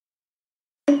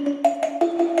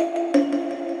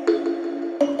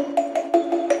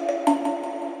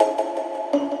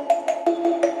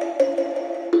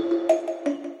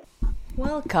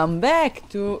Welcome back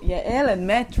to Yael and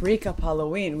Matt Recap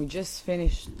Halloween. We just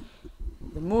finished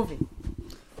the movie.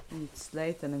 It's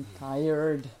late and I'm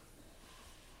tired.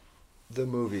 The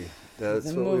movie.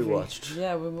 That's the what movie. We watched.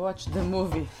 Yeah, we watched the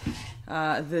movie.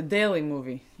 The daily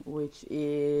movie, which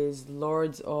is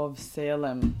Lords of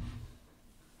Salem.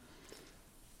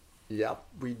 Yeah,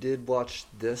 we did watch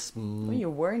this. Oh, you're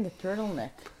wearing the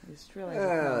turtleneck. It's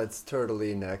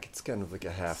turtley neck. It's kind of like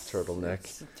a half turtleneck.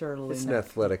 It's a turtleneck. It's an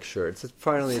athletic shirt. It's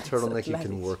finally a turtleneck you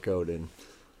can work out in.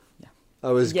 Yeah.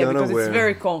 I was gonna because wear. It's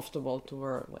very comfortable to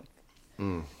wear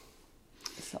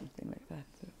something like that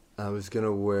too. I was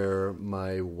gonna wear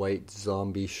my white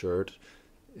zombie shirt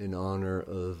in honor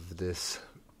of this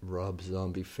Rob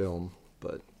Zombie film,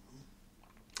 but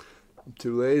I'm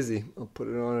too lazy. I'll put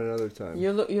it on another time.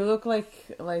 You look like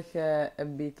a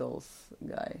Beatles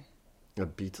guy. A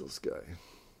Beatles guy.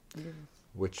 Yes.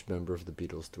 Which member of the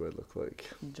Beatles do I look like?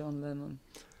 John Lennon.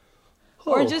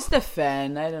 Oh. Or just a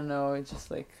fan. I don't know. It's just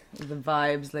like the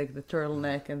vibes, like the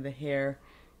turtleneck and the hair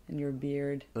and your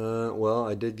beard. Well,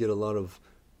 I did get a lot of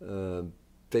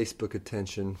Facebook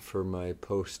attention for my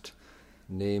post.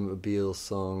 Name a Beatles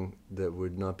song that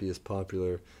would not be as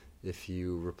popular if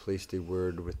you replaced a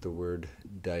word with the word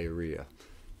diarrhea.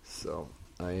 So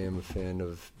I am a fan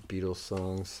of Beatles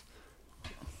songs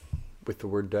with the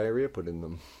word diarrhea put in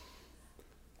them.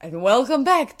 And welcome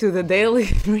back to the daily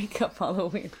recap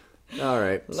Halloween. All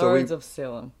right. Lords of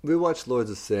Salem. We watched Lords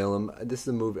of Salem. This is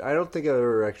a movie. I don't think I've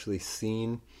ever actually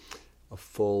seen a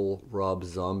full Rob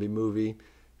Zombie movie.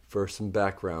 For some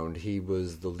background, he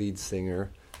was the lead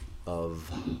singer of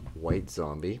White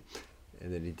Zombie.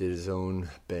 And then he did his own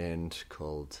band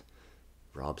called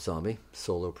Rob Zombie,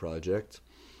 solo project.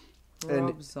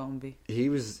 Rob Zombie. He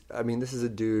was, this is a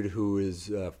dude who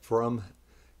is from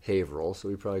Haverhill, so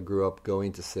he probably grew up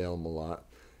going to Salem a lot.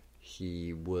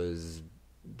 He was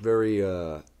very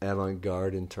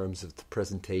avant-garde in terms of the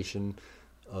presentation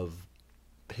of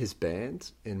his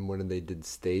band. And when they did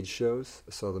stage shows,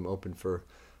 I saw them open for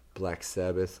Black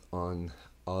Sabbath on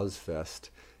Ozfest,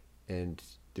 and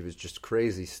there was just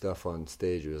crazy stuff on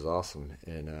stage. It was awesome.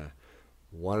 And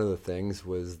one of the things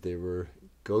was they were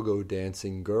go-go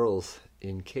dancing girls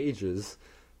in cages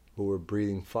who were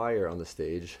breathing fire on the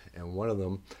stage. And one of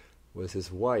them was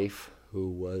his wife, who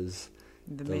was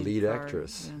the lead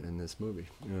actress in this movie.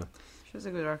 Yeah. She was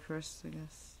a good actress, I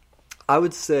guess. I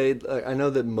would say, I know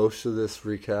that most of this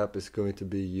recap is going to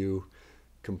be you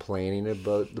complaining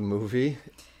about the movie.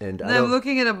 And I'm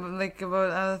looking at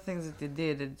about other things that they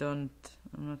did.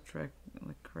 I'm not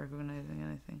recognizing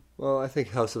anything. Well, I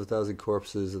think House of a Thousand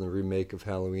Corpses and the remake of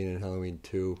Halloween and Halloween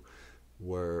 2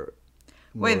 were...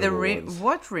 Wait,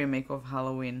 what remake of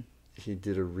Halloween? He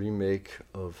did a remake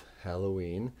of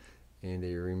Halloween and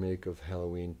a remake of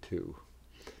Halloween 2.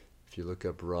 If you look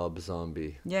up Rob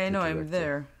Zombie. Yeah, I know, I'm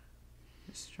there.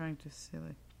 Just trying to see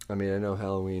it. I know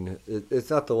Halloween... It's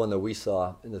not the one that we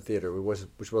saw in the theater,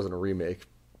 which wasn't a remake.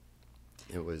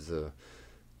 It was a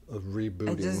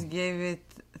rebooting. I just gave it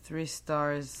 3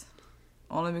 stars,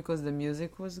 only because the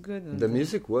music was good. The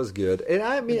music was good, and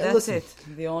that's listen, it.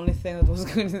 The only thing that was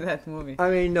good in that movie.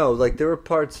 No, there were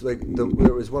parts there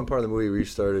was one part of the movie where you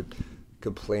started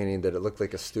complaining that it looked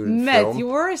like a student Matt, film. you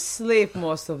were asleep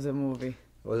most of the movie.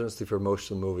 I wasn't asleep for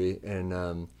most of the movie,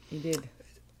 and you did.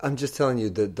 I'm just telling you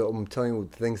I'm telling you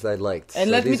the things I liked.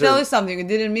 And let me tell you something. You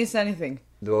didn't miss anything.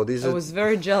 Well, I was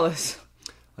very jealous.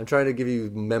 I'm trying to give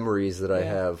you memories that I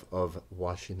have of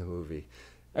watching the movie.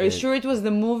 Are you sure it was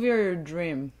the movie or your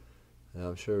dream?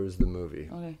 I'm sure it was the movie.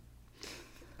 Okay.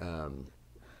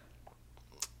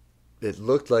 It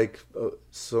looked like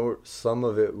some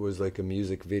of it was like a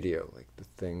music video, like the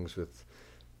things with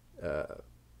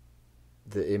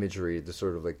the imagery, the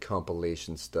sort of like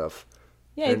compilation stuff.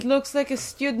 Yeah, it looks like a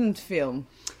student film.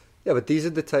 Yeah, but these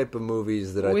are the type of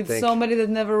movies that with somebody that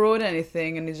never wrote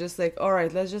anything, and it's just like, all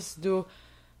right, let's just do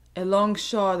a long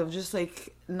shot of just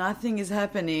like nothing is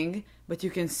happening, but you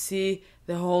can see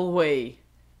the whole way.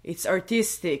 It's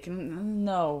artistic.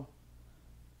 No,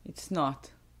 it's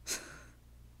not.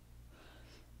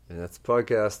 And that's the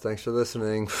podcast. Thanks for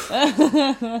listening.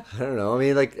 I don't know.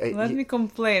 Let me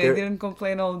complain. I didn't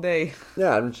complain all day.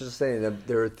 Yeah, I'm just saying that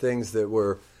there are things that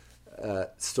were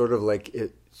sort of like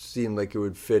it seemed like it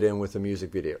would fit in with a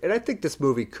music video. And I think this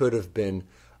movie could have been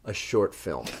a short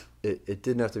film. It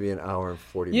didn't have to be an hour and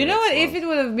 40 minutes. You know what? long. If it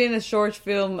would have been a short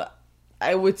film,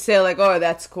 I would say like, oh,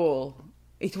 that's cool.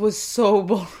 It was so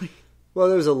boring. Well,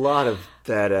 there was a lot of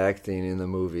bad acting in the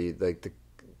movie. Like the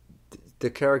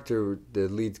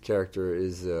lead character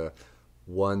is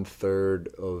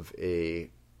 1/3 of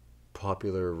a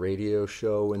popular radio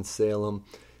show in Salem.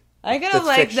 I kind of That's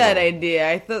like that fictional.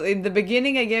 idea. I thought in the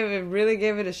beginning I really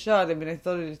gave it a shot. I mean, I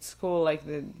thought it's cool, like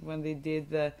when they did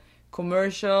the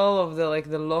commercial of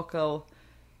the local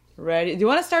radio. Do you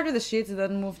want to start with the sheets and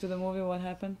then move to the movie? What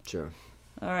happened? Sure.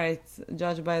 All right,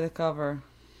 judge by the cover.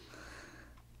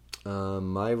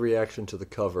 My reaction to the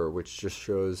cover, which just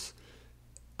shows,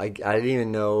 I didn't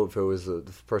even know if the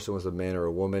person was a man or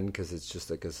a woman, because it's just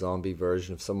like a zombie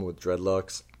version of someone with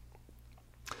dreadlocks.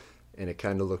 And it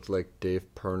kind of looked like Dave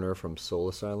Perner from Soul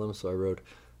Asylum, so I wrote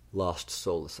Lost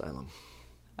Soul Asylum.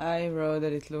 I wrote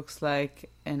that it looks like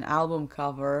an album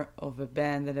cover of a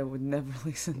band that I would never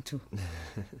listen to.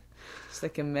 It's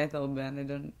like a metal band.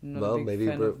 I'm not a big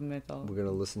fan of metal. We're going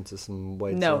to listen to some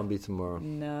White Zombie tomorrow.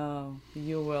 No,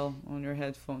 you will on your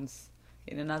headphones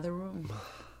in another room.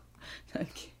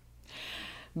 Okay.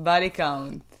 Body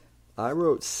count. I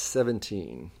wrote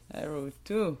 17. I wrote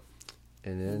 2.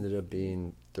 And it ended up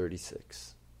being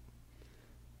 36.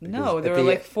 No, there were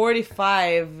like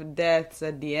 45 deaths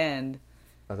at the end.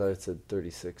 I thought it said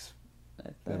 36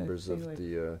 members of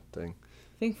the thing.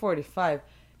 I think 45.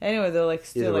 Anyway, they're like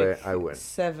still Either way, like I win.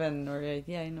 7 or 8.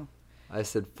 Yeah, I know. I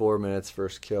said 4 minutes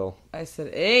first kill. I said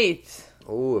 8.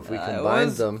 Oh, if we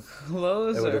combined them,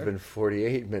 closer. it would have been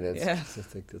 48 minutes. Yeah. I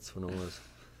think that's what it was.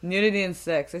 Nudity and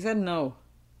sex. I said no.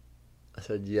 I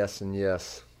said yes and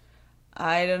yes.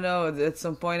 I don't know. At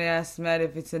some point I asked Matt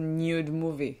if it's a nude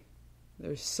movie.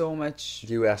 There's so much...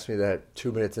 You asked me that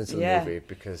 2 minutes into the movie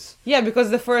because... Yeah, because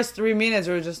the first 3 minutes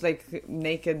were just like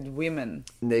naked women.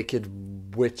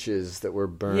 Naked witches that were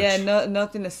burnt. Yeah,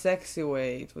 not in a sexy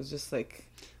way. It was just like...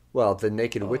 Well, the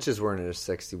naked witches weren't in a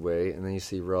sexy way, and then you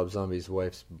see Rob Zombie's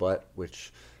wife's butt,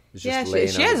 which is just laying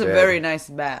on she has the a bed. very nice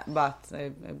butt. I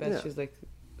bet she's like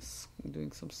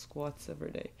doing some squats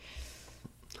every day.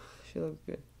 She looked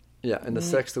good. Yeah, and the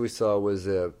sex that we saw was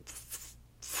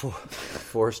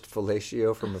forced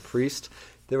fellatio from a priest.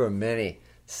 There were many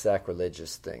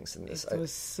sacrilegious things in this. It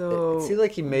was so it seemed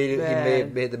like he made it. bad.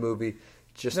 He made the movie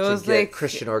just to get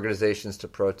Christian organizations to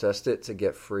protest it, to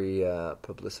get free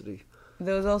publicity.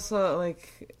 There was also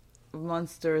like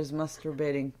monsters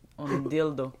masturbating on a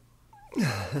dildo.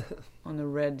 On a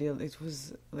red dildo. It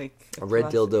was like a red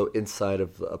dildo inside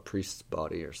of a priest's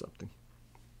body or something.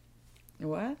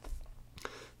 What?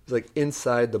 It's like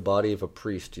inside the body of a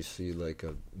priest, you see like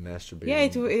a masturbating.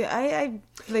 Yeah, I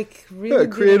like really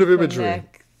creative didn't imagery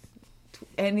connect to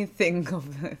anything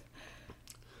of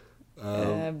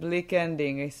the bleak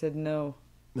ending. I said no.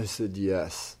 I said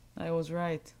yes. I was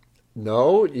right.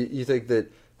 No, you think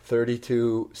that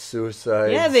 32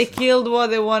 suicides? Yeah, they killed what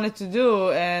they wanted to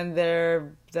do, and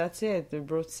that's it. They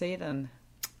brought Satan.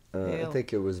 I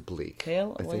think it was bleak.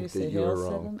 Hail? I what think do you say? that you Hail, were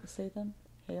wrong. Satan?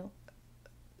 Hail?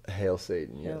 Hail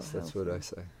Satan, yes, Hail that's what I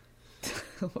say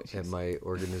at my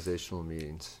organizational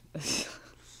meetings.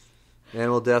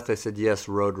 Animal death, I said yes,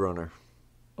 Roadrunner.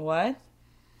 What?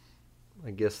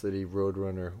 I guess that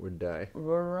Roadrunner would die.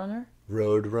 Roadrunner?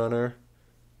 Roadrunner?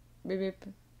 Beep, beep.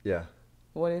 Yeah.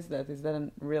 What is that? Is that a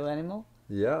real animal?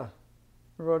 Yeah.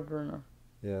 Roadrunner.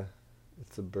 Yeah.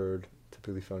 It's a bird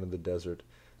typically found in the desert.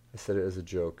 I said it as a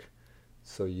joke,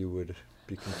 so you would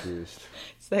be confused.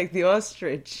 It's like the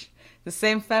ostrich. The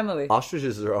same family.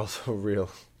 Ostriches are also real.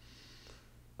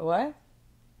 What?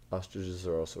 Ostriches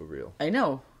are also real. I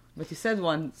know. But you said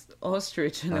one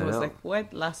ostrich, and I was know. like,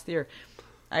 what? Last year.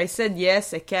 I said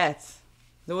yes, a cat.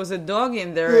 There was a dog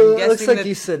in there. Well, I'm it looks guessing like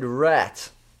you said rat.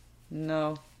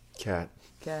 No. Cat.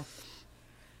 Cat.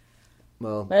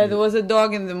 Well, But there was a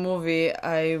dog in the movie.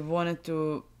 I wanted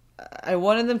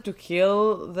them to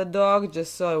kill the dog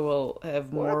just so I will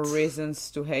have more reasons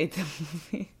to hate the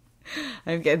movie.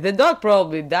 The dog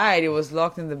probably died. It was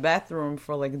locked in the bathroom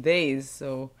for like days,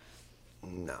 so...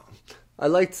 No. I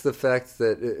liked the fact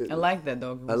that... I liked that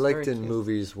dog. I liked in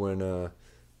movies when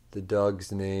the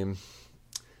dog's name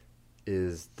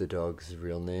is the dog's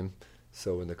real name.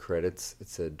 So in the credits, it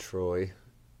said Troy,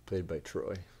 played by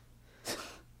Troy.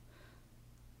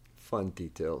 Fun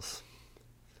details.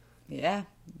 Yeah.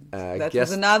 That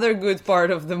was another good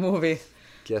part of the movie.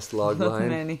 Guest Not logline.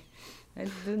 many. I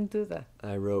didn't do that.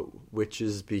 I wrote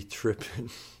Witches Be Trippin',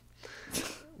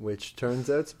 which turns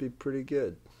out to be pretty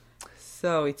good.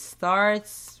 So it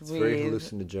starts It's with very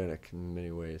hallucinogenic in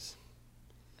many ways.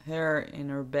 her in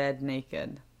her bed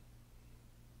naked.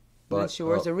 But and she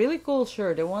wears a really cool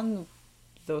shirt. I want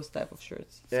those type of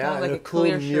shirts. It's yeah, kind of like and a cool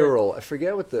clear mural. I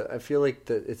forget what I feel like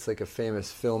that it's like a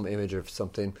famous film image of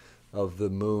something of the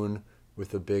moon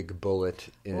with a big bullet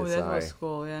in its that eye. was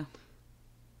cool, yeah.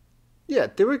 Yeah,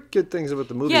 there were good things about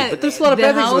the movie, Yeah, but there's a lot of the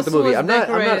bad things about house the movie. was I'm not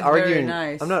decorated very arguing.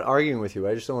 nice. I'm not arguing with you.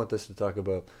 I just don't want this to talk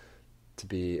about to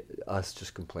be us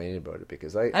just complaining about it,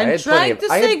 because I I'm had trying to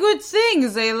say good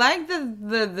things. I like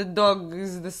that the dog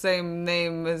is the same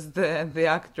name as the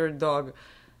actor dog.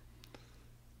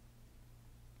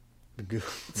 Good.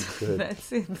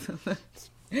 That's it.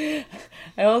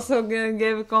 I also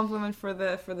gave a compliment for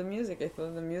the music. I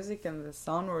thought the music and the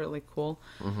sound were really cool.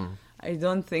 Mm-hmm. I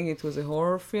don't think it was a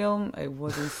horror film. I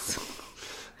wasn't.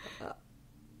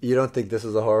 You don't think this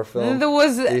is a horror film? There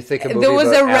was Do you think a radish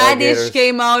alligators?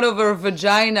 came out of her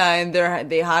vagina and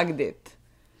they hugged it.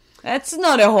 That's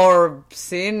not a horror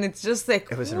scene. It's just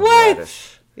like, It was a what?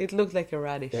 radish. It looked like a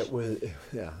radish. It was,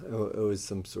 yeah. It was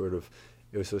some sort of.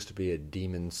 It was supposed to be a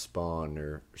demon spawn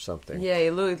or something. Yeah,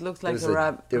 it looked like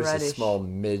There was radish. a small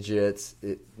midget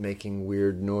making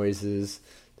weird noises.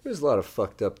 There was a lot of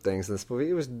fucked up things in this movie.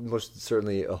 It was most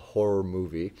certainly a horror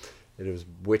movie. It was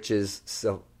witches,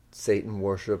 Satan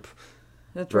worship,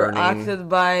 That burning. were acted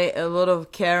by a lot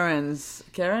of Karens.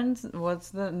 Karens? What's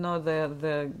the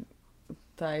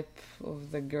type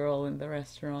of the girl in the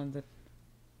restaurant that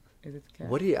is it Karen?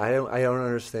 What do you? I don't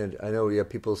understand. I know, yeah,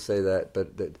 people say that,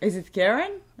 but Is it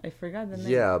Karen? I forgot the name.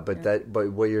 yeah, but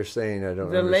but what you're saying, I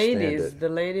don't the understand the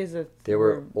ladies that They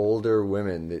were older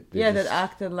women. that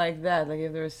acted like that. Like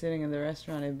if they were sitting in the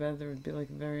restaurant, I bet they would be like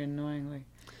very annoying. Like,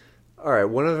 all right,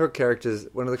 one of the characters.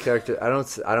 I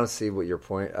don't see what your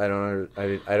point. I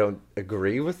don't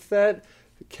agree with that.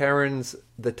 Karens,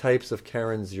 the types of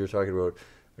Karens you're talking about,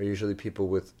 are usually people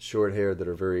with short hair that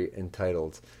are very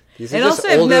entitled. These are and just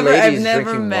also, older ladies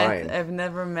drinking met wine. I've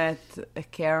never met a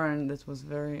Karen that was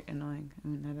very annoying. I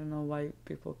mean, I don't know why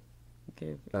people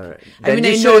gave. All right. I mean,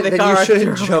 I know the Then character. you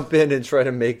shouldn't jump in and try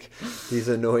to make these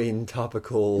annoying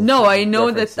topical. No, I know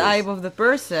references. the type of the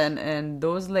person, and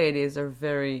those ladies are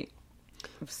very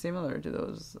similar to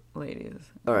those ladies.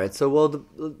 All right. So, well,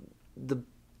 the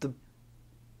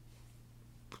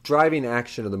driving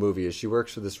action of the movie is she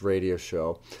works for this radio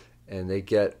show, and they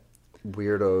get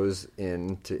weirdos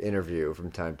in to interview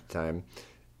from time to time,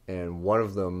 and one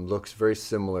of them looks very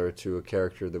similar to a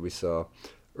character that we saw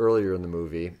earlier in the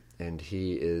movie, and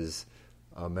he is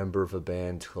a member of a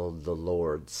band called The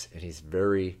Lords, and he's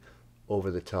very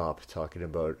over the top, talking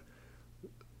about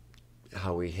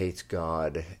how he hates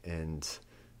God and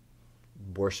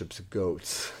worships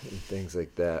goats and things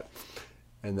like that.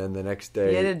 And then the next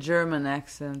day, He had a German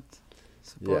accent,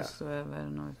 supposed to have. I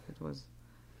don't know if it was.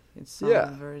 It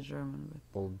sounded very German.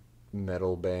 But old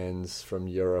metal bands from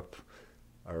Europe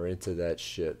are into that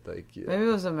shit. Like, yeah. maybe it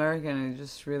was American and he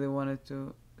just really wanted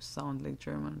to sound like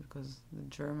German because the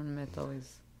German metal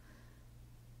is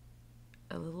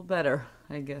a little better,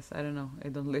 I guess. I don't know. I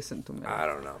don't listen to metal. I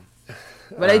don't know.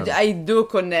 But I do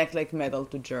connect like metal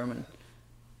to German.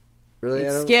 Really?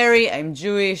 It's scary, I'm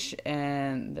Jewish,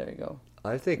 and there you go.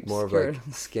 I think more of like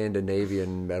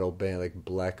Scandinavian metal band, like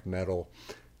black metal.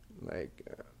 Like,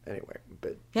 anyway,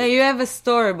 but... Yeah, you have a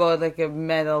story about like a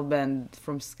metal band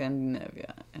from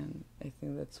Scandinavia, and I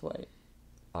think that's why.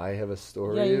 I have a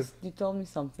story? Yeah, you told me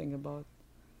something about...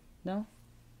 No?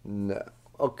 No.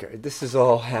 Okay, this is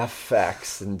all half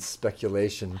facts and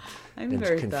speculation I'm and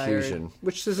very confusion, tired.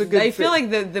 which is a good I feel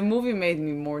like the movie made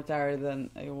me more tired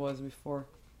than I was before.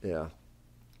 Yeah.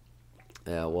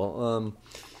 Yeah, well,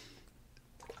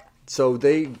 so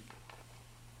they...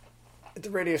 At the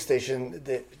radio station,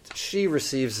 she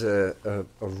receives a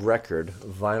record, a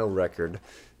vinyl record,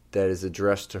 that is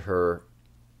addressed to her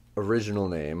original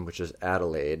name, which is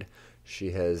Adelaide.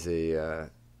 She has a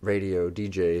radio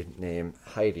DJ named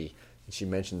Heidi. And she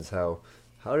mentions how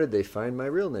did they find my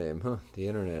real name? Huh, the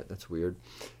internet, that's weird.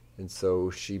 And so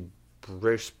she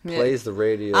plays the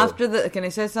radio. Can I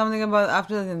say something about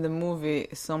after that in the movie,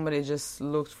 somebody just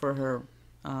looked for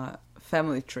her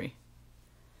family tree.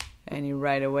 And he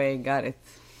right away got it.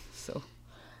 So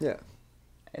yeah,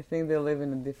 I think they live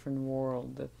in a different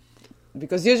world.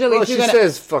 Because usually, if she you're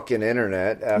says fucking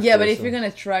internet. After yeah, but if you're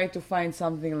gonna try to find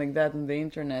something like that on the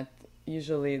internet,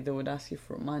 usually they would ask you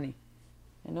for money,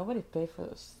 and nobody pay for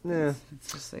those. Yeah,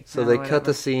 it's just like so they cut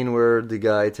the scene where the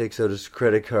guy takes out his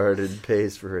credit card and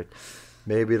pays for it.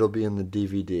 Maybe it'll be in the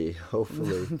DVD.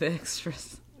 Hopefully, the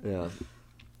extras. Yeah,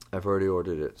 I've already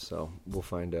ordered it, so we'll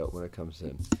find out when it comes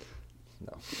in.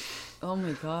 No. Oh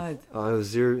my god.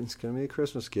 It's going to be a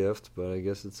Christmas gift, but I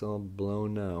guess it's all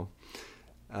blown now.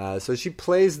 So she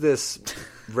plays this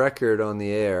record on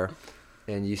the air,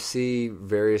 and you see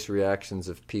various reactions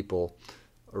of people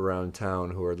around town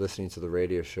who are listening to the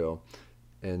radio show.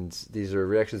 And these are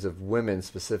reactions of women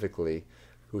specifically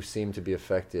who seem to be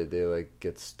affected. They like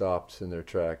get stopped in their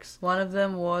tracks. One of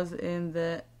them was in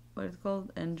the, what is it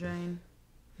called? Engine?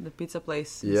 The pizza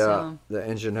place in yeah, Salem. The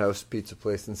Engine House pizza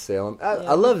place in Salem.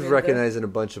 I love recognizing a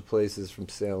bunch of places from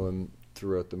Salem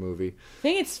throughout the movie. I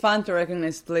think it's fun to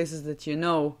recognize places that you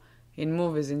know in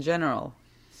movies in general.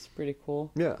 It's pretty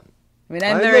cool. Yeah. I mean,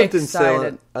 I'm very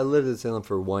excited. I lived in Salem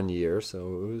for 1 year, so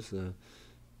it was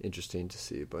interesting to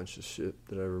see a bunch of shit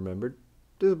that I remembered.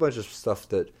 There's a bunch of stuff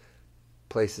that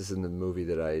places in the movie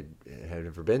that I had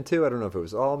never been to. I don't know if it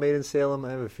was all made in Salem.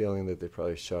 I have a feeling that they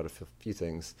probably shot a few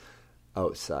things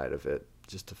outside of it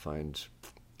just to find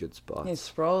good spots. It's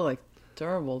probably like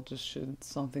terrible to shoot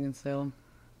something in Salem.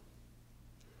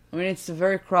 I mean, it's a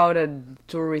very crowded,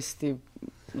 touristy,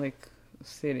 like,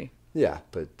 city. Yeah,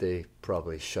 but they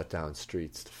probably shut down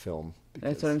streets to film.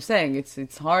 That's what I'm saying.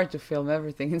 It's hard to film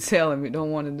everything in Salem. You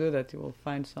don't want to do that. You will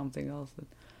find something else that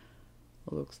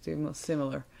looks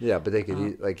similar. Yeah, but they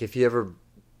could like if you ever.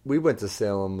 We went to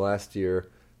Salem last year.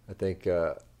 I think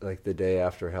like the day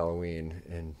after Halloween,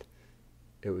 and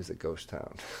it was a ghost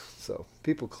town. So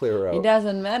people clear out. It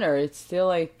doesn't matter. It's still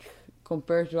like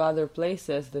compared to other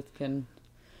places that can,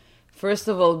 first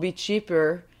of all, be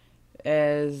cheaper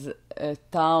as a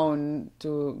town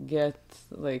to get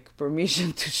like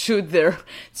permission to shoot there.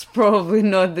 It's probably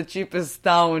not the cheapest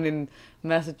town in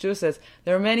Massachusetts.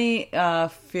 There are many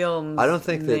films. I don't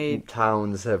think that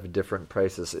towns have different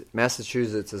prices.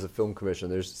 Massachusetts is a film commission.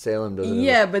 There's Salem doesn't.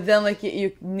 Yeah, but then like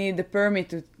you need the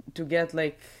permit to get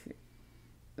like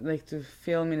to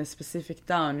film in a specific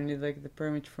town. You need like the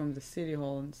permit from the city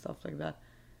hall and stuff like that.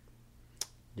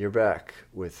 You're back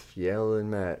with Yael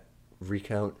and Matt.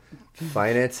 Recount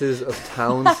finances of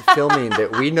towns filming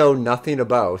that we know nothing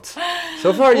about.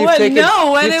 So far, you've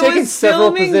taken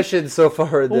several positions so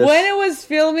far. When it was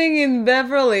filming in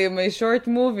Beverly, my short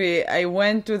movie, I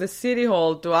went to the city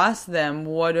hall to ask them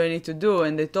what do I need to do,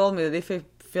 and they told me that if I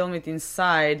film it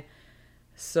inside,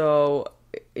 so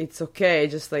it's okay.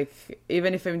 Just like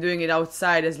even if I'm doing it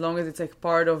outside, as long as it's like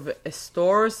part of a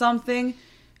store or something, it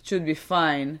should be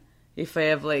fine. If I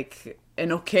have like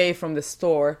an okay from the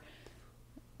store.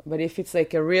 But if it's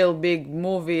like a real big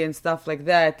movie and stuff like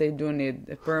that, they do need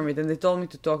a permit. And they told me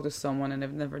to talk to someone, and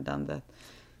I've never done that.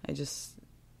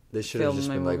 They should have just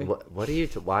been movie. Like, "What are you?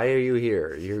 Why are you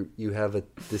here? You have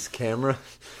this camera?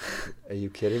 Are you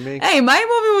kidding me?" Hey, my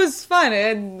movie was fun. I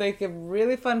had like a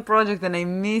really fun project, and I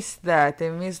missed that.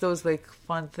 I missed those like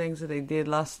fun things that I did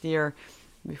last year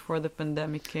before the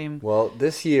pandemic came. Well,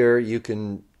 this year you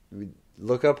can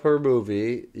look up her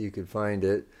movie. You can find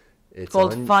it. It's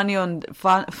called Funny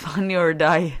or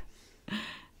Die.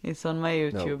 It's on my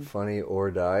YouTube. No, Funny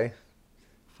or Die.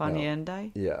 Funny and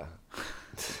Die? Yeah.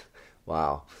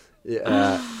 Wow.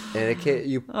 And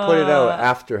you put it out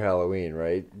after Halloween,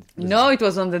 right? No, it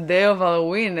was on the day of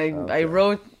Halloween. I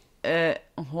wrote a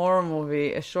horror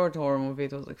movie, a short horror movie.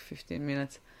 It was like 15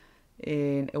 minutes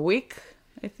in a week,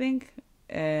 I think,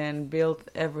 and built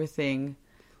everything,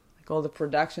 like all the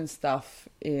production stuff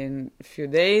in a few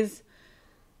days.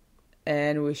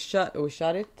 And we shot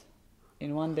it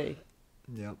in 1 day.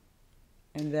 Yep.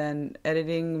 And then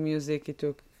editing music, it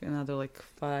took another like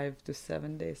 5 to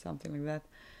 7 days, something like that.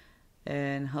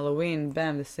 And Halloween,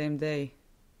 bam, the same day,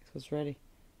 it was ready.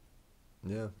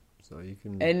 Yeah, so you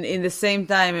can. And in the same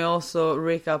time, I also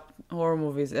recap horror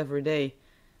movies every day,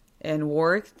 and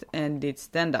worked and did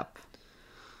stand up.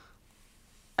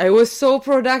 I was so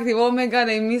productive. Oh my God,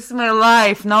 I miss my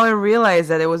life. Now I realize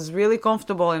that I was really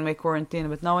comfortable in my quarantine.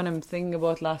 But now when I'm thinking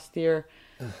about last year,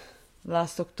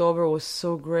 last October was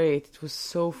so great. It was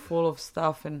so full of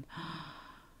stuff and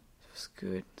it was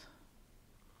good.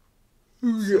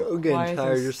 I'm getting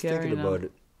tired just thinking about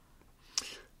it.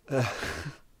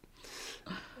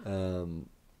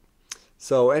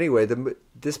 So anyway,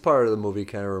 this part of the movie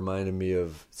kind of reminded me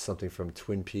of something from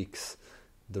Twin Peaks: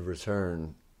 The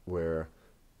Return, where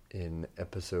in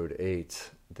episode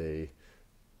 8, they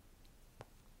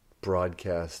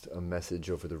broadcast a message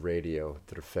over the radio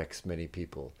that affects many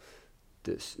people.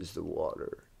 This is the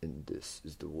water, and this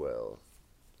is the well.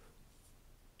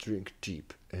 Drink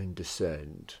deep and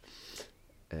descend.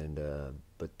 And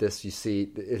but this, you see,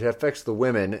 it affects the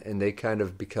women, and they kind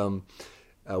of become.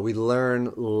 We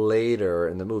learn later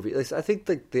in the movie. At least I think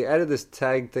they added this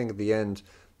tag thing at the end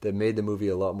that made the movie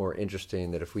a lot more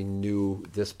interesting. That if we knew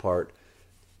this part,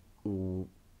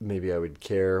 maybe I would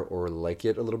care or like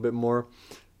it a little bit more.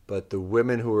 But the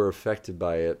women who were affected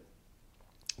by it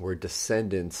were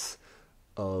descendants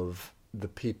of the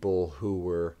people who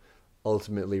were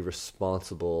ultimately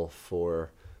responsible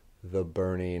for the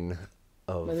burning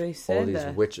of all these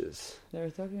witches. They were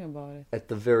talking about it. At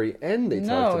the very end, they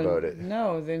talked about it.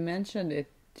 No, they mentioned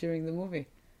it during the movie.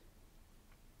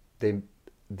 They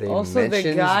also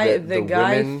mentioned the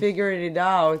guy figured it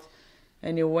out.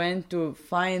 And he went to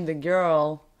find the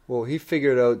girl. Well, he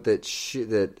figured out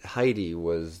that Heidi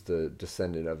was the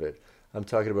descendant of it. I'm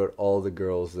talking about all the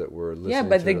girls that were listening. Yeah,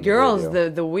 but to the it on girls, radio.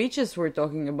 the witches were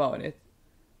talking about it.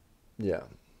 Yeah.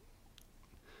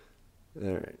 All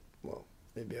right. Well,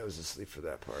 maybe I was asleep for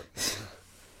that part.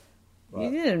 You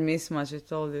didn't miss much. I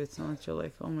told you it's not. You're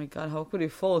like, oh my god, how could you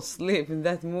fall asleep in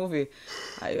that movie?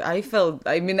 I felt.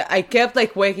 I mean, I kept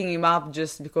like waking him up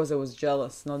just because I was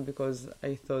jealous, not because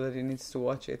I thought that he needs to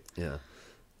watch it. Yeah.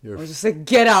 I was just like,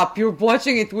 get up! You're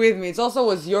watching it with me. It also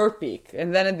was your pick.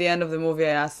 And then at the end of the movie, I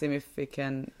asked him if he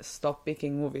can stop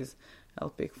picking movies. I'll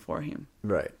pick for him.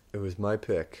 Right. It was my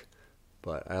pick,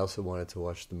 but I also wanted to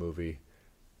watch the movie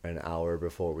an hour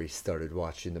before we started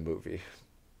watching the movie.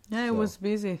 Yeah, I was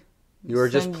busy. You were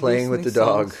just Sang playing with the Disney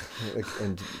dog songs.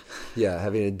 and, yeah,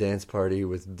 having a dance party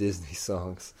with Disney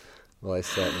songs while I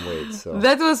sat and waited. So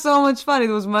That was so much fun. It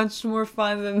was much more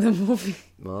fun than the movie.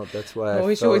 well, that's why I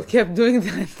wish we would kept doing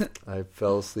that. I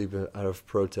fell asleep out of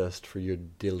protest for your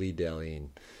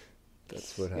dilly-dallying.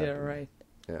 That's what happened. Yeah, right.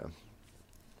 Yeah.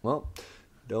 Well,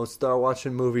 don't start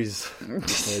watching movies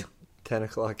at 10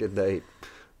 o'clock at night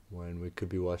when we could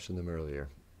be watching them earlier.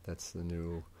 That's the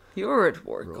new... You were at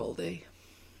work Roll. all day.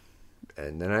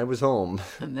 And then I was home.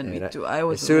 And then And me too. I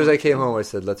was as soon as I came home. home, I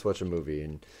said, let's watch a movie.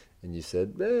 And you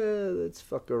said, let's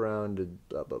fuck around and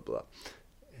blah, blah, blah.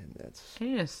 And that's... Can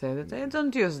you just say that? I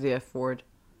don't use the F word.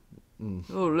 Mm.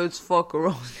 Oh, let's fuck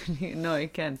around. No, I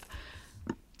can't.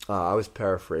 I was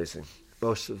paraphrasing.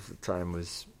 Most of the time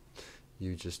was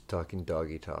you just talking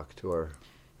doggy talk to our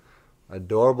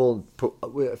adorable...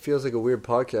 It feels like a weird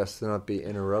podcast to not be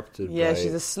interrupted Yeah, by...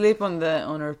 she's asleep on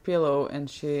her pillow, and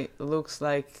she looks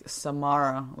like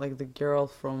Samara, like the girl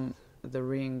from The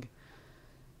Ring.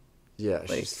 Yeah, like-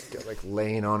 she's got, like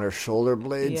laying on her shoulder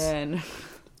blades. Yeah, and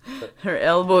her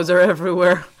elbows are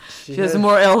everywhere. She has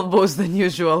more elbows than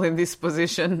usual in this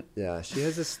position. Yeah, she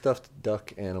has a stuffed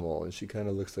duck animal, and she kind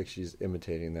of looks like she's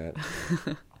imitating that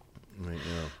right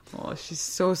now. Oh, she's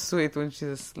so sweet when she's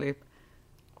asleep.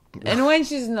 And when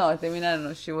she's not, I mean, I don't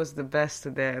know, she was the best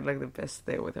today. I had like the best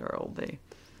day with her all day.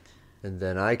 And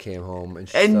then I came home, and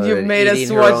she And you started made us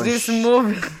eating her watch own this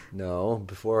movie. No,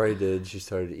 before I did, she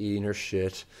started eating her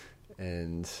shit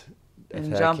and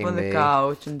And jump on the me,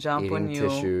 couch and jump eating on you.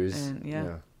 tissues. And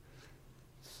yeah.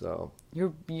 So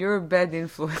You're a bad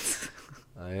influence.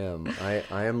 I am.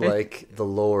 I am like the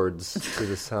lords to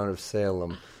the sound of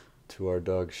Salem to our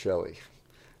dog Shelly.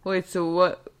 Wait, so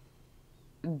what?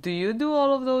 Do you do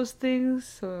all of those things?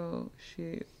 So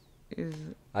she is...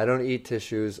 I don't eat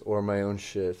tissues or my own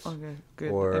shit. Okay, good.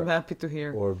 Or- I'm happy to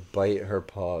hear. Or bite her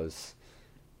paws.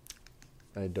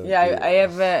 I don't. Yeah, do I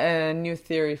have a new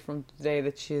theory from today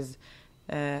that she's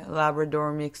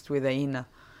Labrador mixed with Aina.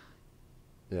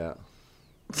 Yeah.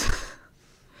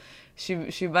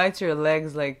 She bites her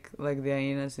legs like the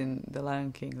hyenas in The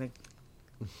Lion King. Like,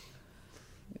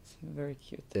 it's very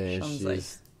cute. And Sean's like,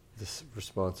 she's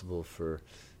responsible for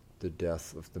the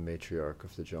death of the matriarch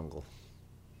of the jungle.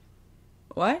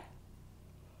 what?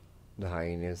 The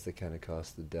hyenas that kind of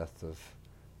caused the death of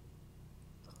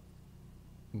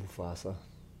Mufasa.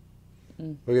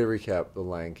 Mm. We're going to recap The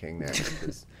Lion King next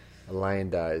because a lion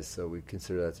dies, so we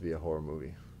consider that to be a horror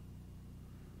movie.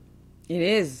 It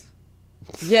is.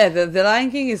 Yeah, the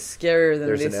Lion King is scarier than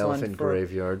There's this an one. elephant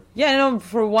graveyard. Yeah, no,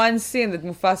 for one scene that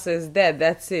Mufasa is dead,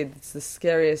 that's it. It's the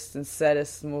scariest and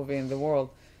saddest movie in the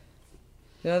world.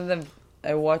 You know,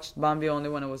 I watched Bambi only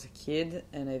when I was a kid,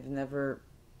 and I've never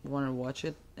wanted to watch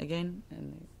it again.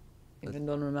 And I even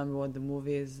don't remember what the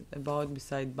movie is about,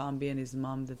 beside Bambi and his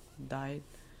mom that died.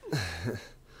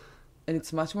 And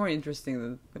it's much more interesting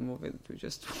than the movie that we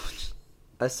just watched.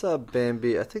 I saw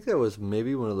Bambi. I think that was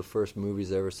maybe one of the first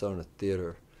movies I ever saw in a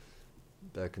theater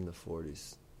back in the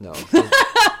 40s. No.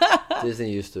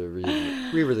 Disney used to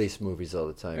re-release movies all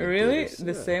the time. in Really? theaters.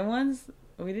 The Yeah. same ones?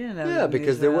 We didn't have Yeah, them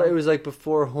because these, it was like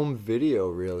before home video,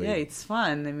 really. Yeah, it's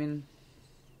fun. I mean,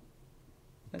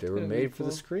 that They were could've been made for the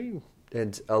cool. screen.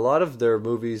 And a lot of their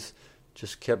movies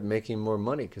just kept making more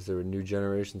money because there were new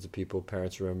generations of people.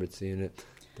 Parents remembered seeing it.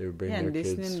 They would bring Yeah, their and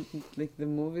kids. Disney, like the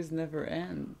movies never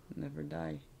end, never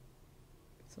die.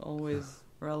 It's always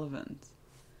relevant.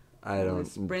 I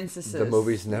Always don't. princesses. The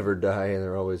movies never die and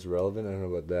they're always relevant. I don't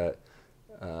know about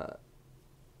that.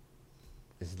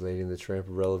 Is Lady and the Tramp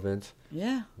relevant?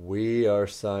 Yeah. We are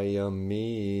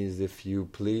Siamese, if you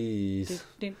please.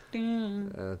 Ding,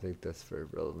 ding, I ding. don't think that's very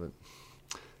relevant.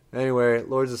 Anyway,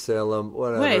 Lords of Salem,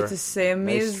 whatever. Wait, it's the same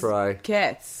Nice as try.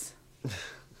 cats.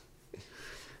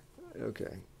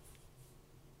 Okay.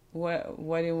 What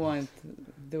do you want?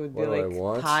 There would be What do I like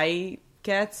want? Thai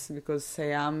cats because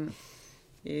Siam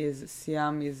is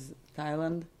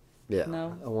Thailand. Yeah,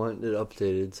 No? I want it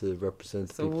updated to represent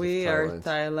the So people we of are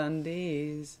Thailand.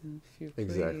 Thailandese. If you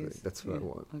Exactly, please. that's what I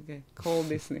want. Okay, call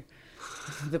Disney.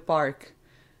 The park.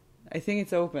 I think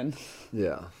it's open.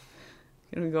 Yeah.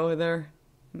 Can we go there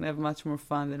and have much more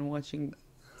fun than watching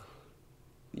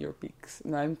your pics?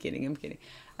 No, I'm kidding.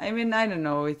 I mean, I don't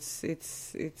know. It's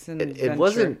an adventure. It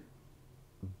wasn't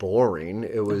boring.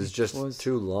 It was It just was.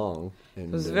 too long. And,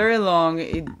 It was very long.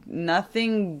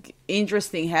 Nothing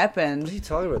interesting happened. What are you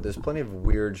talking about? There's plenty of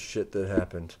weird shit that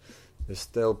happened. There's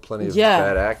still plenty of Yeah.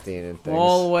 bad acting and things.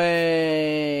 Hallway.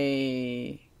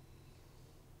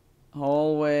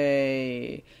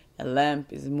 A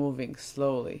lamp is moving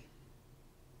slowly.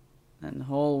 And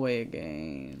hallway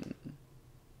again.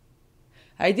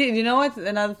 You know what?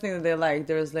 Another thing that they like,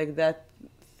 there's like that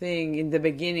thing in the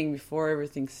beginning before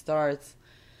everything starts,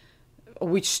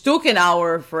 which took an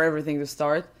hour for everything to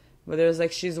start. But there's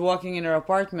like, she's walking in her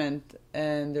apartment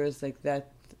and there's like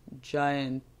that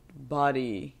giant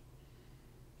body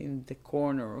in the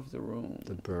corner of the room.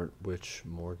 The burnt witch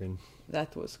Morgan.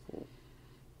 That was cool.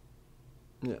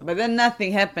 Yeah. But then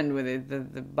nothing happened with it.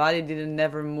 The body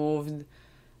never moved.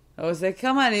 I was like,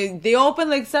 come on. They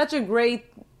opened like such a great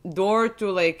door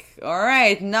to like, all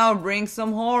right, now bring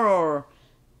some horror.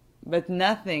 But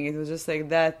nothing. It was just like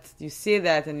that. You see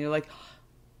that and you're like,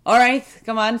 all right,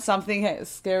 come on, something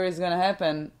scary is going to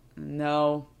happen.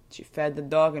 No, she fed the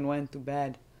dog and went to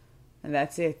bed. And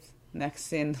that's it. Next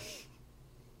scene.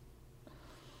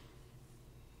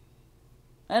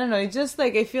 I don't know. It's just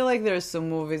like, I feel like there's some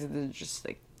movies that are just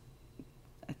like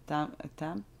attempt,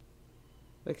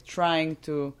 like trying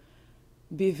to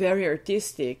be very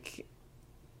artistic,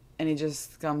 and it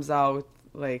just comes out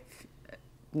like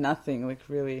nothing, like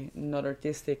really not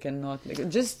artistic and not like,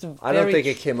 just. I don't think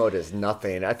it came out as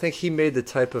nothing. I think he made the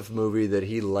type of movie that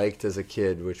he liked as a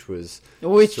kid, which was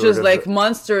like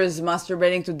monsters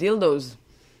masturbating to dildos.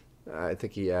 I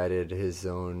think he added his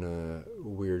own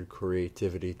weird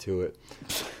creativity to it,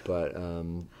 but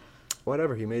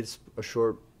whatever. He made a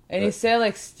short. And he said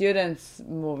like students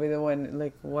movie, the one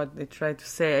like what they tried to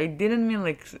say. I didn't mean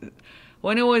like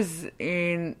when I was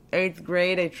in 8th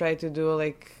grade, I tried to do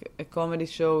like a comedy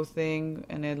show thing,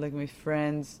 and I had like my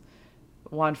friends,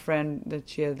 one friend that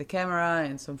she had the camera,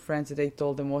 and some friends that I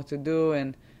told them what to do,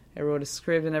 and I wrote a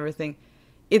script and everything.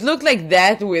 It looked like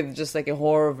that with just like a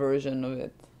horror version of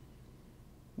it.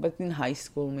 But in high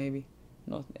school, maybe.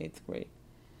 Not 8th grade.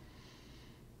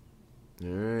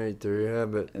 Alright, there you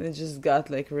have it. And it just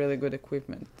got, like, really good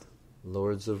equipment.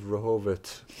 Lords of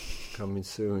Rehovot. Coming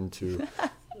soon to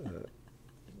a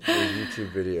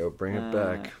YouTube video. Bring it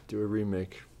back. Do a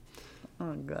remake.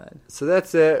 Oh, God. So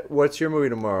that's it. What's your movie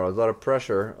tomorrow? A lot of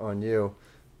pressure on you.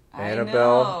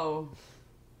 Annabelle?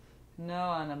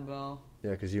 No, Annabelle.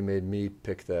 Yeah, because you made me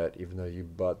pick that, even though you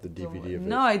bought the DVD of it.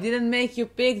 No, I didn't make you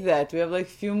pick that. We have like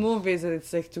few movies that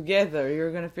it's like together.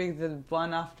 You're gonna pick the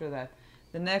one after that.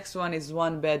 The next one is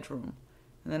One Bedroom,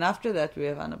 and then after that we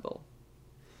have Annabelle,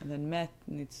 and then Matt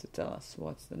needs to tell us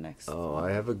what's the next. Oh, one.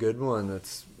 I have a good one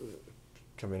that's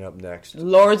coming up next.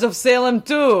 Lords of Salem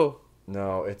 2.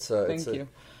 No, it's Thank you.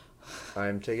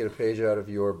 I'm taking a page out of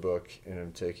your book, and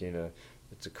I'm taking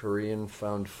it's a Korean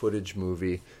found footage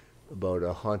movie about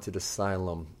a haunted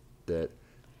asylum that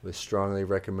was strongly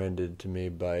recommended to me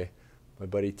by my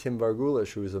buddy Tim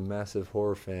Vargulish, who is a massive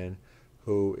horror fan,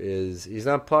 he's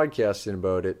not podcasting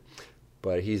about it,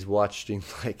 but he's watching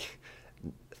like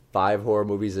 5 horror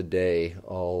movies a day,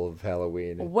 all of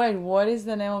Halloween. Wait, what is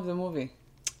the name of the movie?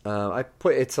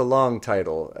 It's a long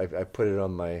title. I put it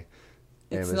on my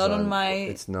It's Amazon. not on my...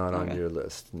 It's not on your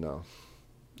list, no.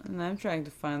 And I'm trying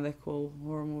to find like cool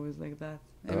horror movies like that.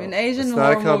 I Oh, mean, Asian it's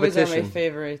not a horror movies are my competition.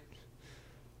 favorite.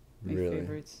 Really?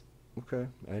 Favorites. Okay,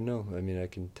 I know. I mean, I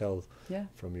can tell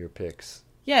from your picks.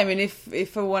 Yeah, I mean,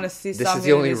 if I want to see This is something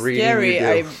the only that is reading scary,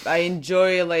 you do. I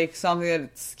enjoy like something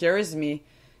that scares me,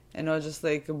 and not just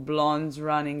like blondes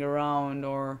running around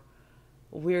or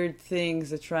weird things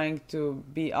that trying to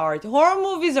be art. Horror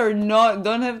movies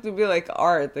don't have to be like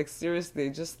art. Like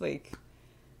seriously, just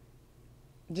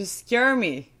scare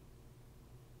me.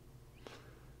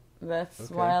 That's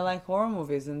Okay. why I like horror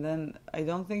movies. And then I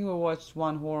don't think we watched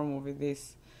one horror movie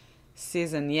this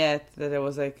season yet that I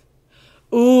was like,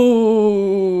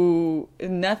 ooh,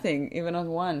 nothing, even not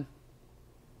one.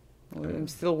 I'm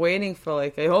still waiting for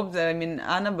like, I hope that, I mean,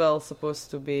 Annabelle's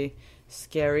supposed to be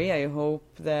scary. I hope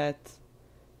that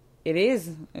it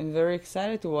is. I'm very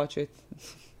excited to watch it.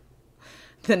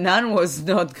 The Nun was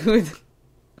not good.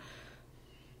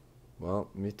 Well,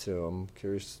 me too. I'm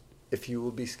curious if you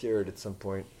will be scared at some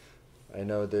point. I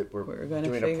know that we're gonna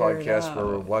doing a figure it podcast where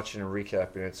we're out. watching and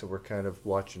recapping it, so we're kind of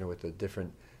watching it with a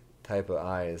different type of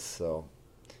eyes, so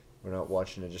we're not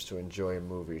watching it just to enjoy a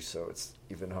movie. So it's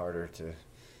even harder to.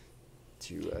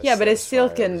 Yeah, but I still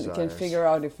satisfy our can desires. figure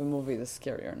out if a movie is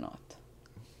scary or not.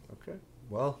 Okay.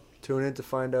 Well, tune in to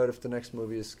find out if the next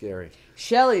movie is scary.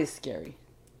 Shelley is scary.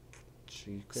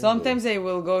 She can Sometimes be. I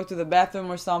will go to the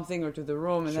bathroom or something, or to the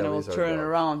room, and then I will Shelley's our turn dog.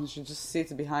 around, and she just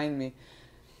sits behind me,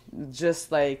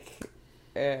 just like,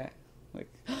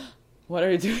 what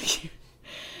are you doing here?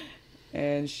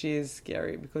 And she is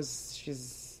scary because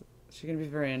she can be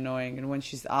very annoying, and when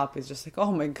she's up, it's just like,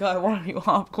 oh my god, why are you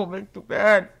up? Go back to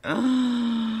bed.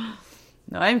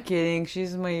 No, I'm kidding.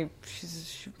 We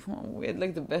had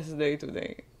like the best day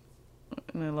today,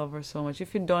 and I love her so much.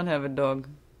 If you don't have a dog,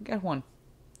 get one.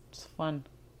 It's fun.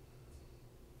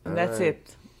 And that's Alright.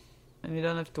 it. And you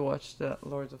don't have to watch the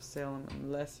Lords of Salem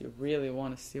unless you really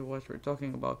want to see what we're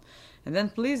talking about. And then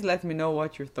please let me know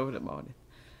what you thought about it.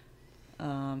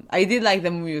 I did like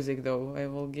the music though. I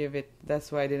will give it. That's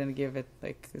why I didn't give it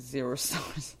like 0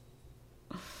 stars.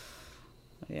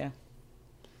 Yeah.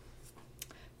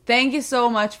 Thank you so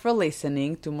much for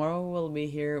listening. Tomorrow we'll be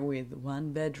here with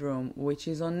One Bedroom, which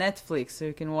is on Netflix, so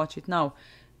you can watch it now.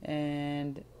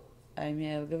 And I'm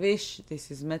Yael Gavish.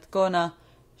 This is Matt Kona.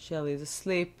 Shelly is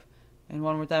asleep. And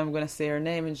one more time I'm going to say her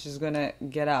name and she's going to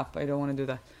get up. I don't want to do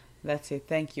that. That's it.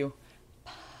 Thank you.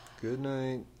 Good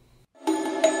night.